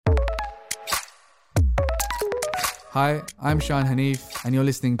Hi, I'm Shan Hanif, and you're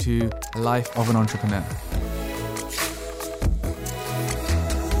listening to The Life of an Entrepreneur.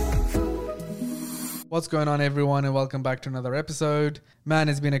 What's going on, everyone, and welcome back to another episode. Man,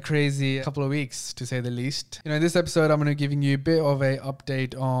 it's been a crazy couple of weeks, to say the least. In this episode, I'm going to be giving you a bit of an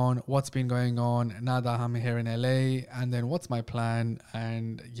update on what's been going on now that I'm here in LA, and then what's my plan,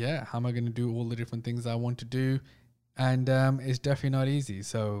 and how am I going to do all the different things I want to do. And it's definitely not easy.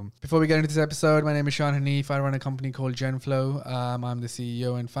 So before we get into this episode, my name is Shan Hanif. I run a company called Genflow. I'm the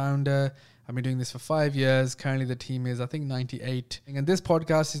CEO and founder. I've been doing this for 5 years. Currently, the team is, I think, 98. And this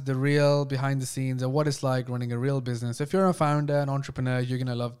podcast is the real behind the scenes of what it's like running a real business. If you're a founder, an entrepreneur, you're going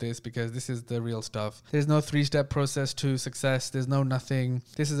to love this because this is the real stuff. There's no 3-step process to success. There's no nothing.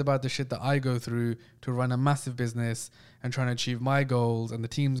 This is about the shit that I go through to run a massive business and trying to achieve my goals and the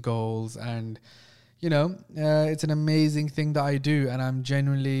team's goals. And it's an amazing thing that I do, and I'm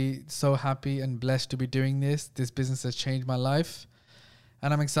genuinely so happy and blessed to be doing this. This business has changed my life,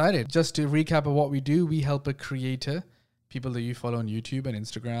 and I'm excited. Just to recap of what we do, we help a creator, people that you follow on YouTube and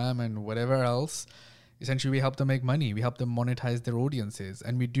Instagram and whatever else. Essentially, we help them make money. We help them monetize their audiences,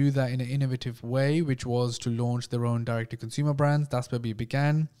 and we do that in an innovative way, which was to launch their own direct-to-consumer brands. That's where we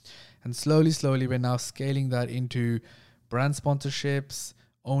began, and slowly, we're now scaling that into brand sponsorships,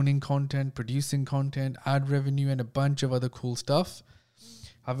 owning content, producing content, ad revenue, and a bunch of other cool stuff.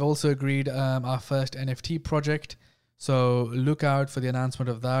 I've also agreed our first NFT project. So look out for the announcement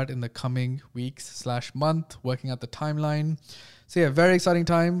of that in the coming weeks/month, working out the timeline. So very exciting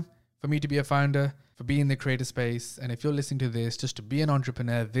time for me to be a founder, for being in the creator space. And if you're listening to this, just to be an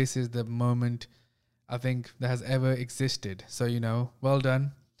entrepreneur, this is the moment I think that has ever existed. So, well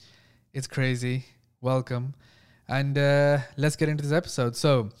done. It's crazy. Welcome. And let's get into this episode.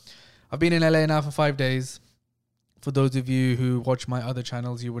 So I've been in LA now for 5 days. For those of you who watch my other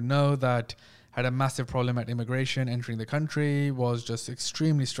channels, you would know that I had a massive problem at immigration. Entering the country was just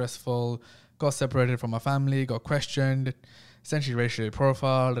extremely stressful. Got separated from my family, got questioned, essentially racially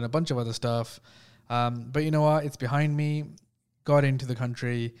profiled, and a bunch of other stuff. But you know what? It's behind me. Got into the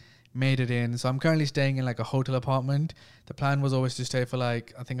country, made it in. So I'm currently staying in like a hotel apartment. The plan was always to stay for I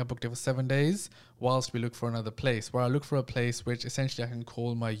think I booked it for 7 days whilst we look for another place, where I look for a place which essentially I can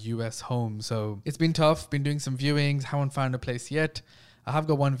call my US home. So it's been tough, been doing some viewings, haven't found a place yet. I have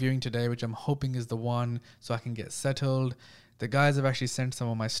got one viewing today, which I'm hoping is the one so I can get settled. The guys have actually sent some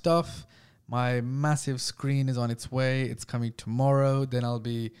of my stuff. My massive screen is on its way. It's coming tomorrow. Then I'll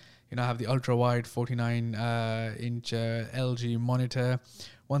be, I have the ultra wide 49-inch LG monitor.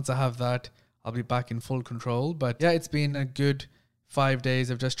 Once I have that, I'll be back in full control. But it's been a good 5 days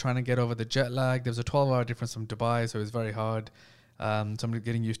of just trying to get over the jet lag. There was a 12-hour difference from Dubai, so it was very hard. So I'm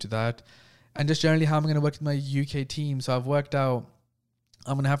getting used to that. And just generally how I'm going to work with my UK team. So I've worked out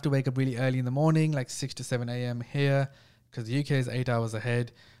I'm going to have to wake up really early in the morning, like 6 to 7 a.m. here, because the UK is 8 hours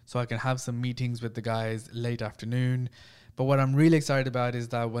ahead. So I can have some meetings with the guys late afternoon. But what I'm really excited about is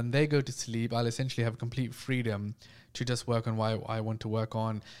that when they go to sleep, I'll essentially have complete freedom to just work on what I want to work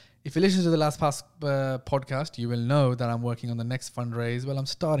on. If you listen to the last past podcast, you will know that I'm working on the next fundraise. Well, I'm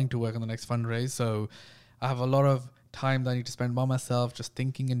starting to work on the next fundraise. So I have a lot of time that I need to spend by myself, just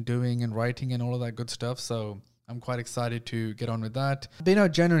thinking and doing and writing and all of that good stuff. So I'm quite excited to get on with that.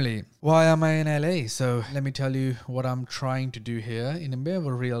 But generally, why am I in LA? So let me tell you what I'm trying to do here in a bit of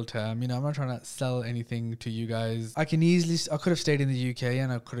a real term. I'm not trying to sell anything to you guys. I could have stayed in the UK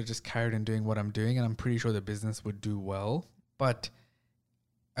and I could have just carried on doing what I'm doing, and I'm pretty sure the business would do well. But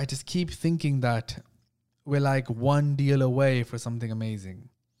I just keep thinking that we're like one deal away for something amazing.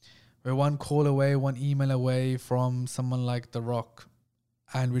 We're one call away, one email away from someone like The Rock,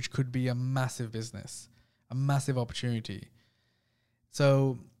 and which could be a massive business, a massive opportunity.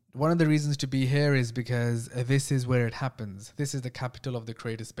 So one of the reasons to be here is because this is where it happens. This is the capital of the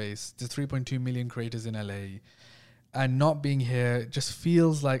creator space. There's 3.2 million creators in LA. And not being here just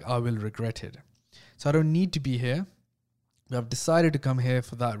feels like I will regret it. So I don't need to be here. But I've decided to come here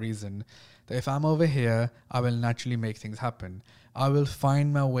for that reason. That if I'm over here, I will naturally make things happen. I will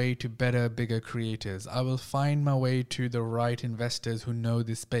find my way to better, bigger creators. I will find my way to the right investors who know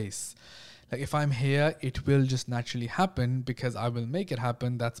this space. Like if I'm here, it will just naturally happen because I will make it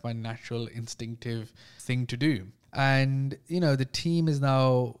happen. That's my natural instinctive thing to do. And, the team is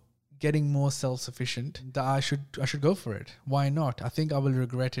now getting more self-sufficient. That I should go for it. Why not? I think I will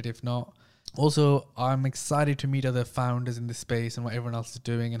regret it if not. Also, I'm excited to meet other founders in this space and what everyone else is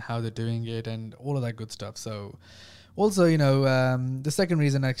doing and how they're doing it and all of that good stuff. So also, the second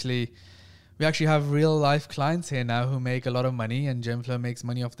reason actually We actually have real life clients here now who make a lot of money, and Gemflow makes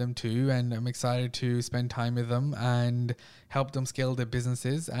money off them too. And I'm excited to spend time with them and help them scale their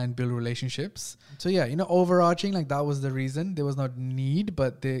businesses and build relationships. So yeah, overarching, like that was the reason. There was not need,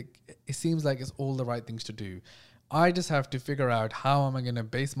 but it seems like it's all the right things to do. I just have to figure out how am I going to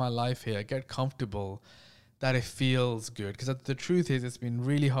base my life here, get comfortable, that it feels good. Because the truth is, it's been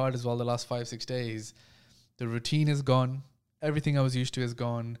really hard as well the last 5-6 days. The routine is gone. Everything I was used to is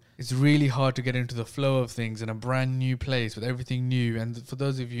gone. It's really hard to get into the flow of things in a brand new place with everything new. And for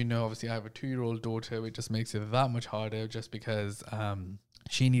those of you who know, obviously I have a 2-year-old daughter, which just makes it that much harder just because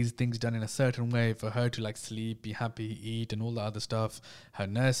she needs things done in a certain way for her to like sleep, be happy, eat, and all the other stuff. Her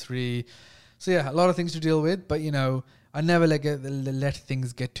nursery. So yeah, a lot of things to deal with. But I never let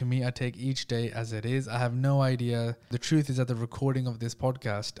things get to me. I take each day as it is. I have no idea. The truth is that the recording of this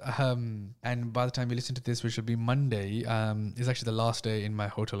podcast, and by the time you listen to this, which will be Monday, is actually the last day in my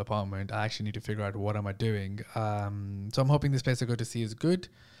hotel apartment. I actually need to figure out what am I doing. So I'm hoping this place I go to see is good.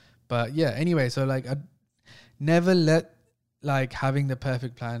 But yeah, anyway, so I never let having the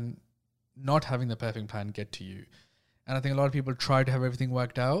perfect plan, not having the perfect plan get to you. And I think a lot of people try to have everything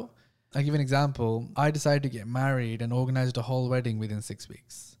worked out. I'll give an example. I decided to get married and organized a whole wedding within 6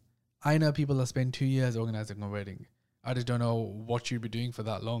 weeks. I know people that spend 2 years organizing a wedding. I just don't know what you'd be doing for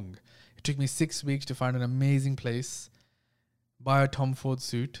that long. It took me 6 weeks to find an amazing place, buy a Tom Ford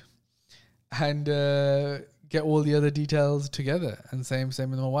suit, and get all the other details together. And same with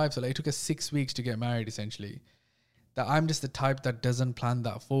my wife. So it took us 6 weeks to get married, essentially. That I'm just the type that doesn't plan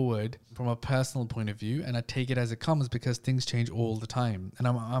that forward from a personal point of view, and I take it as it comes because things change all the time. And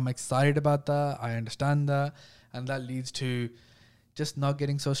I'm excited about that. I understand that, and that leads to just not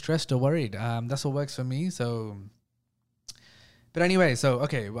getting so stressed or worried. That's what works for me. So, but anyway, so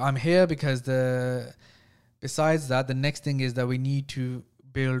okay, I'm here because besides that, the next thing is that we need to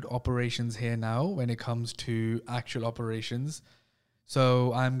build operations here now when it comes to actual operations.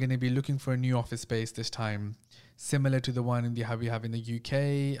 So I'm going to be looking for a new office space this time, similar to the one we have in the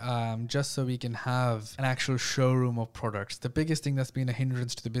UK, just so we can have an actual showroom of products. The biggest thing that's been a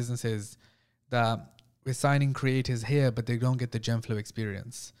hindrance to the business is that we're signing creators here, but they don't get the Gemflow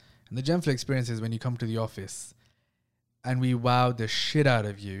experience. And the Gemflow experience is when you come to the office and we wow the shit out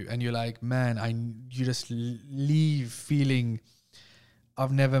of you, and you're like, man, you just leave feeling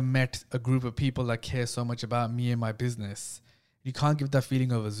I've never met a group of people that care so much about me and my business. You can't give that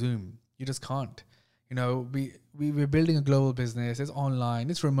feeling over Zoom. You just can't. We're building a global business. It's online.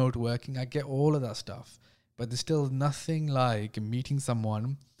 It's remote working. I get all of that stuff. But there's still nothing like meeting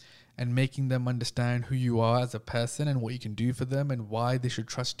someone and making them understand who you are as a person and what you can do for them and why they should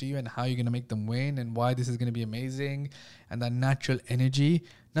trust you and how you're going to make them win and why this is going to be amazing. And that natural energy,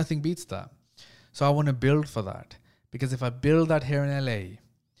 nothing beats that. So I want to build for that. Because if I build that here in LA,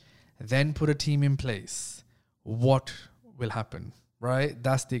 then put a team in place, what will happen, right?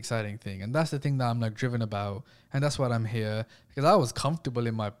 That's the exciting thing. And that's the thing that I'm driven about. And that's what I'm here, because I was comfortable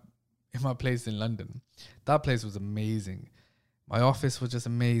in my place in London. That place was amazing. My office was just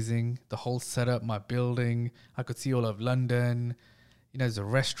amazing. The whole setup, my building, I could see all of London. There's the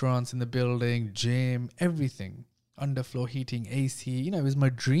restaurants in the building, gym, everything. Underfloor heating, AC. It was my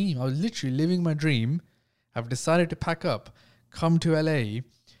dream. I was literally living my dream. I've decided to pack up, come to LA,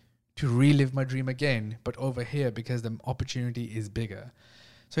 to relive my dream again, but over here because the opportunity is bigger.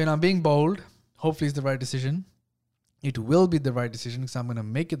 So, I'm being bold. Hopefully it's the right decision. It will be the right decision because I'm going to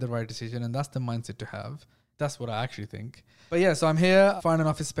make it the right decision, and that's the mindset to have. That's what I actually think. But yeah, so I'm here, find an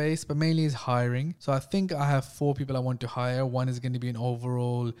office space, but mainly is hiring. So I think I have 4 people I want to hire. One is going to be an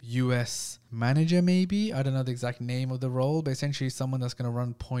overall US manager, maybe. I don't know the exact name of the role, but essentially someone that's going to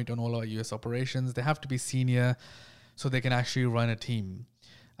run point on all our US operations. They have to be senior so they can actually run a team.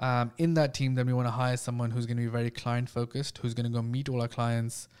 In that team, then we want to hire someone who's going to be very client focused, who's going to go meet all our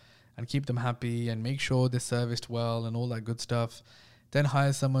clients and keep them happy and make sure they're serviced well and all that good stuff. Then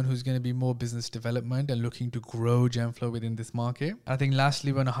hire someone who's going to be more business development and looking to grow Gemflow within this market. I think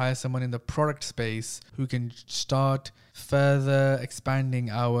lastly, we want to hire someone in the product space who can start further expanding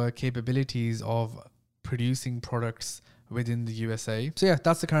our capabilities of producing products within the USA. So yeah,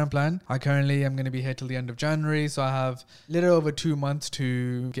 that's the current plan. I currently am going to be here till the end of January. So I have a little over 2 months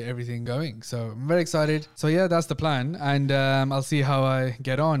to get everything going. So I'm very excited. So yeah, that's the plan. And I'll see how I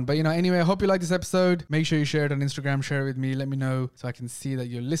get on. But anyway, I hope you like this episode. Make sure you share it on Instagram, share it with me. Let me know so I can see that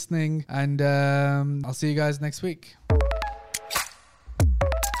you're listening. And I'll see you guys next week.